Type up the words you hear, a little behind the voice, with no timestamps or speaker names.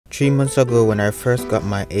3 months ago when I first got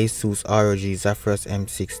my Asus ROG Zephyrus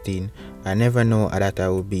M16, I never know that I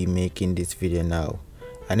would be making this video now.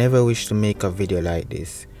 I never wished to make a video like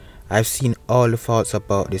this. I've seen all the faults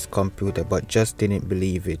about this computer but just didn't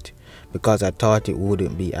believe it because I thought it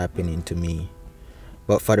wouldn't be happening to me.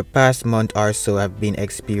 But for the past month or so I've been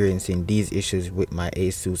experiencing these issues with my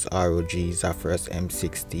Asus ROG Zephyrus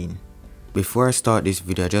M16. Before I start this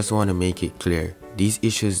video, I just want to make it clear, these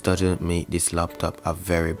issues doesn't make this laptop a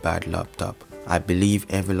very bad laptop. I believe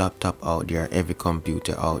every laptop out there, every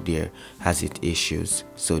computer out there has its issues.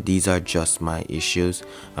 So these are just my issues.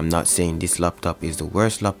 I'm not saying this laptop is the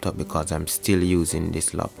worst laptop because I'm still using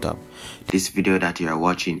this laptop. This video that you are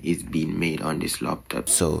watching is being made on this laptop,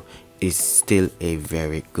 so it's still a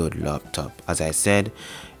very good laptop. As I said,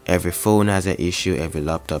 every phone has an issue, every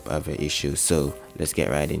laptop has an issue, so let's get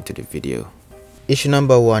right into the video. Issue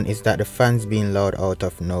number one is that the fan's being loud out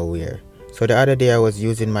of nowhere. So the other day I was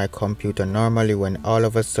using my computer normally when all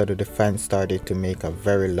of a sudden the fan started to make a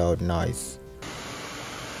very loud noise.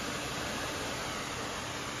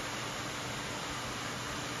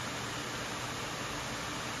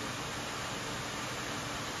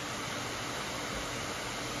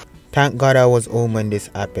 Thank God I was home when this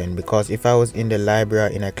happened, because if I was in the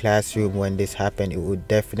library or in a classroom when this happened, it would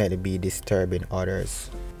definitely be disturbing others.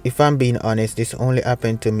 If I'm being honest, this only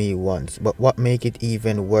happened to me once, but what made it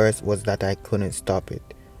even worse was that I couldn't stop it.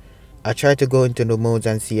 I tried to go into the modes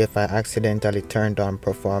and see if I accidentally turned on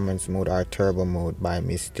performance mode or turbo mode by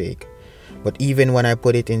mistake. But even when I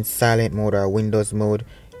put it in silent mode or Windows mode,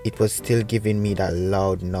 it was still giving me that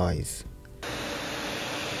loud noise.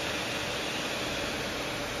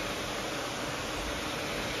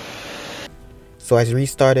 So I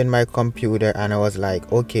restarted my computer and I was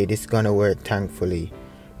like, okay, this is gonna work, thankfully.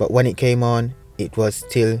 But when it came on, it was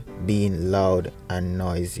still being loud and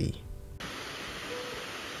noisy.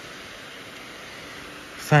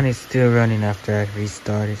 Fan is still running after I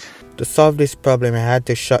restarted. To solve this problem, I had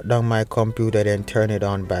to shut down my computer then turn it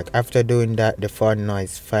on back. After doing that, the fan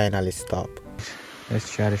noise finally stopped.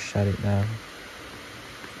 Let's try to shut it down.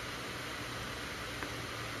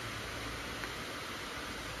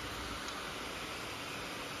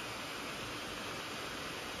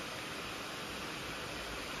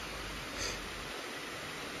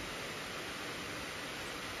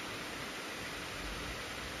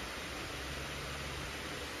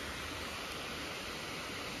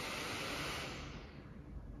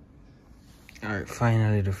 Alright,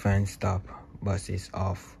 finally the fan stopped, but it's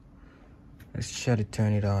off. Let's try to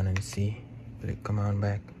turn it on and see. Will it come on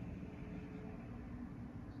back?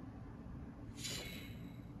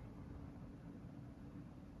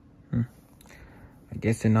 I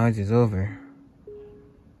guess the noise is over.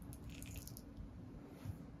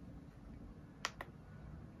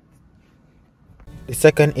 The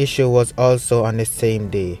second issue was also on the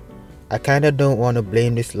same day. I kinda don't want to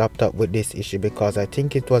blame this laptop with this issue because I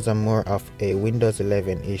think it was more of a Windows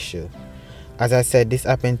 11 issue. As I said, this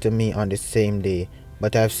happened to me on the same day,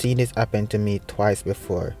 but I've seen this happen to me twice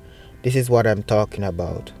before. This is what I'm talking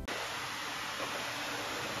about.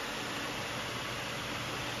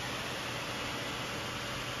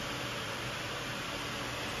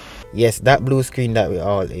 Yes, that blue screen that we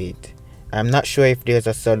all hate. I'm not sure if there's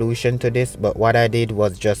a solution to this, but what I did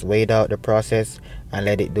was just wait out the process and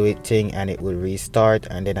let it do its thing and it will restart,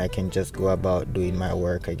 and then I can just go about doing my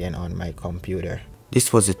work again on my computer.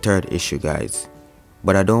 This was the third issue, guys.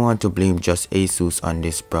 But I don't want to blame just Asus on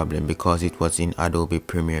this problem because it was in Adobe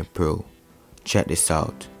Premiere Pro. Check this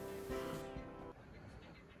out.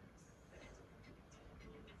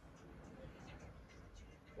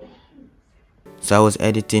 So I was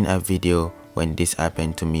editing a video when this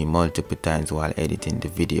happened to me multiple times while editing the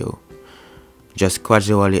video. Just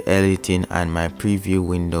casually editing and my preview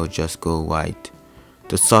window just go white.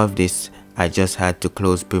 To solve this, I just had to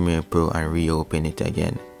close Premiere Pro and reopen it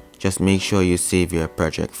again. Just make sure you save your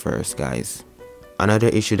project first, guys. Another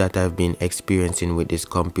issue that I've been experiencing with this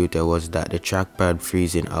computer was that the trackpad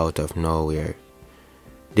freezing out of nowhere.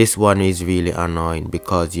 This one is really annoying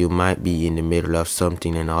because you might be in the middle of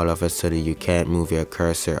something and all of a sudden you can't move your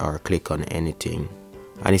cursor or click on anything.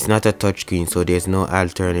 And it's not a touchscreen, so there's no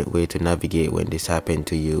alternate way to navigate when this happened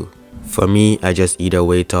to you. For me, I just either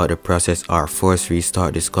wait out the process or force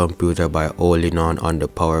restart this computer by holding on the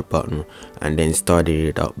power button and then started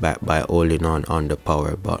it up back by holding on the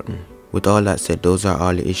power button. With all that said, those are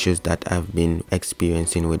all the issues that I've been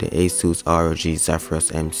experiencing with the Asus ROG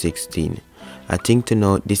Zephyrus M16. I think to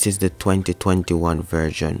note, this is the 2021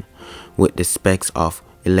 version with the specs of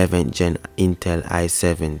 11th gen Intel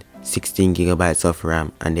i7, 16GB of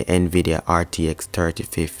RAM and the Nvidia RTX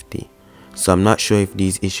 3050. So I'm not sure if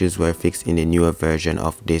these issues were fixed in the newer version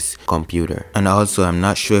of this computer. And also I'm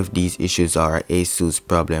not sure if these issues are an Asus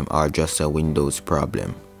problem or just a Windows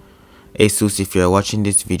problem. Asus, if you're watching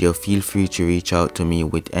this video, feel free to reach out to me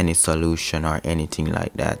with any solution or anything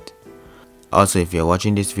like that. Also, if you're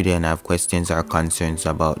watching this video and have questions or concerns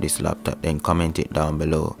about this laptop, then comment it down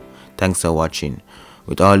below. Thanks for watching.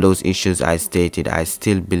 With all those issues I stated, I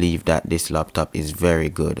still believe that this laptop is very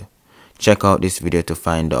good. Check out this video to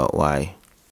find out why.